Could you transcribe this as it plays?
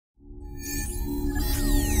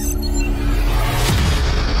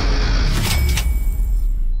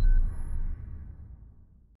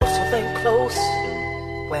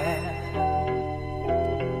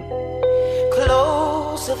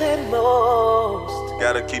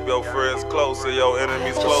gotta keep your friends close and your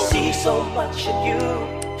enemies close. I see so much in you,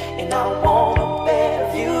 and I want a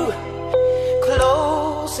better view.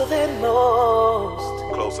 Closer than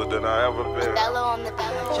most. Closer than I ever been.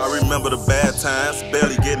 I remember the bad times,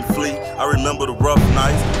 barely getting fleet. I remember the rough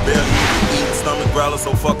nights, barely eating. Stomach growling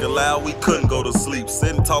so fucking loud, we couldn't go to sleep.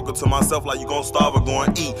 Sitting talking to myself like you gon' starve or go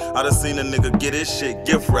and eat. I done seen a nigga get his shit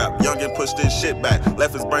gift wrap. Youngin' pushed his shit back,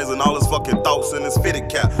 left his brains and all his fucking thoughts in his fitted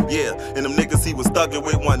cap. Yeah, and them niggas he was thuggin'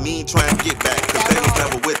 with one knee trying to get back. Cause they was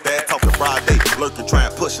never with that, talking broad day. Lurking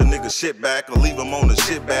trying to push a nigga shit back or leave him on the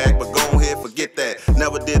shit bag. But go ahead, forget that.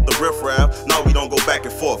 Never did the riff rap, no we don't go back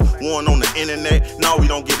and forth. Warring on the internet, no we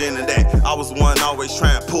don't get into that. I was one always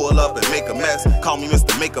trying to pull up and make a mess. Call me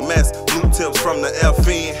Mr. Make a Mess. Blue tips from the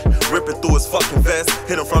FN, ripping through his fucking vest.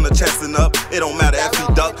 Hit him from the chest and up, it don't matter if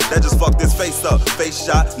he duck. That just fucked his face up. Face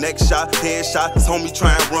shot, neck shot, head shot. His homie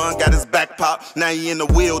try and run, got his back pop. Now he in the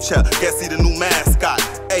wheelchair, guess he the new mascot.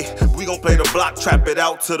 Hey, we gon' play the block, trap it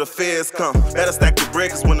out till the feds come. Better stack the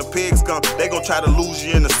bricks when the pigs come. They gon' try to lose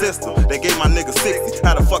you in the system. They gave my nigga 60.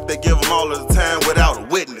 How the fuck they give them all of the time without a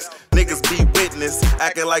witness? Niggas be witness,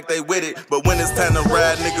 acting like they with it. But when it's time to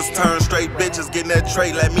ride, niggas turn straight bitches. Getting that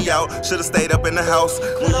tray, let me out. Should've stayed up in the house.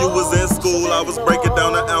 When you was in school, I was breaking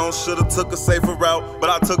down the ounce. Should've took a safer route, but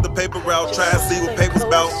I took the paper route. Try and see what paper's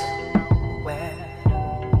about.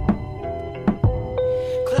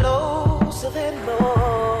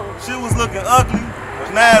 Shit was looking ugly,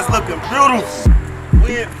 but now it's looking beautiful.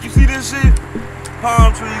 You see this shit?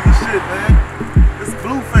 Palm trees and shit, man. It's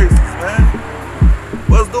blue faces, man.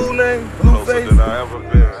 What's dude's name? Blue Closer face. than I ever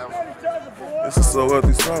been. This is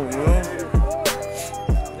SoWealthy summer, you know?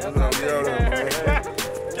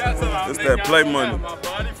 It's that play money.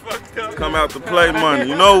 Come out to play money.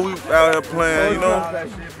 You know we out here playing, you know?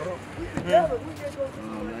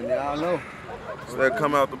 I know. So that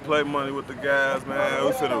come out to play money with the guys, man.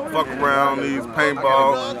 We finna fuck around these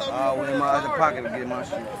paintballs. I went in my other pocket to get my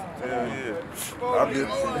shit. Yeah. I did.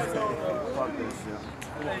 Fuck this shit.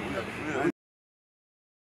 Yeah, we